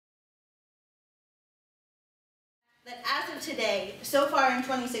That as of today, so far in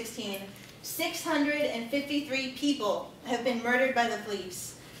 2016, 653 people have been murdered by the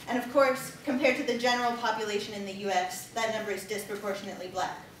police. And of course, compared to the general population in the US, that number is disproportionately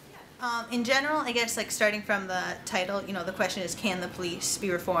black. In general, I guess, like, starting from the title, you know, the question is, can the police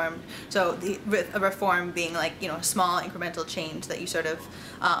be reformed? So a reform being, like, you know, a small incremental change that you sort of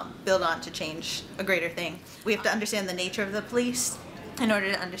build on to change a greater thing. We have to understand the nature of the police in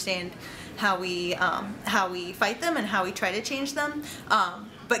order to understand how we fight them and how we try to change them.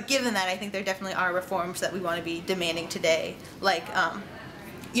 But given that, I think there definitely are reforms that we want to be demanding today, like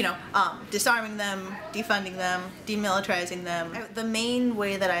disarming them, defunding them, demilitarizing them. The main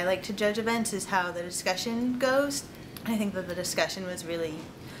way that I like to judge events is how the discussion goes. I think that the discussion was really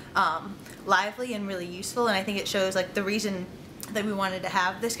lively and really useful, and I think it shows, like, the reason that we wanted to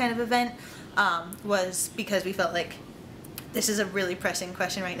have this kind of event was because we felt like this is a really pressing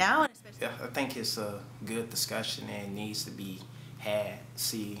question right now. Yeah, I think it's a good discussion and it needs to be had.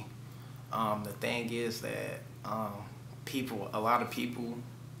 See, the thing is that a lot of people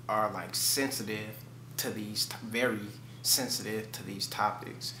are, like, sensitive to these, very sensitive to these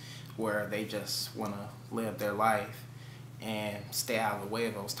topics, where they just want to live their life and stay out of the way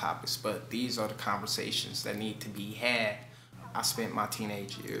of those topics. But these are the conversations that need to be had. I spent my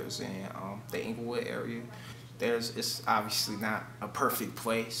teenage years in the Inglewood area. It's obviously not a perfect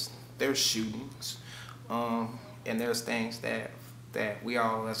place. There's shootings, and there's things that we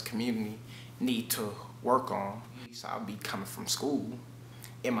all as a community need to work on. So I'll be coming from school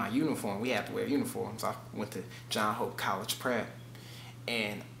in my uniform. We have to wear uniforms. I went to John Hope College Prep,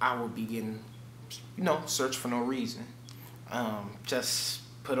 and I would be getting, searched for no reason. Just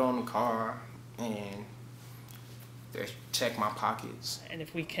put on the car and check my pockets. And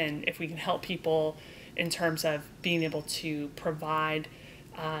if we can help people in terms of being able to provide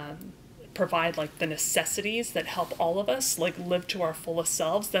like the necessities that help all of us, like, live to our fullest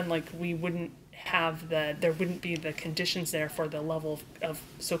selves, then, like, we wouldn't have there wouldn't be the conditions there for the level of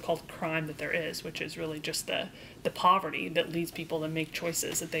so-called crime that there is, which is really just the poverty that leads people to make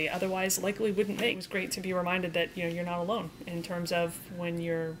choices that they otherwise likely wouldn't make. It was great to be reminded that, you're not alone in terms of when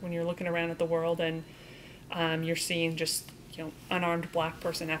you're looking around at the world and you're seeing just, unarmed black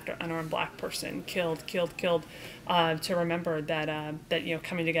person after unarmed black person killed, to remember that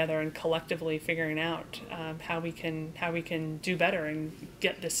coming together and collectively figuring out how we can do better and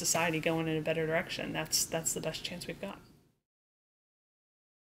get this society going in a better direction. That's the best chance we've got.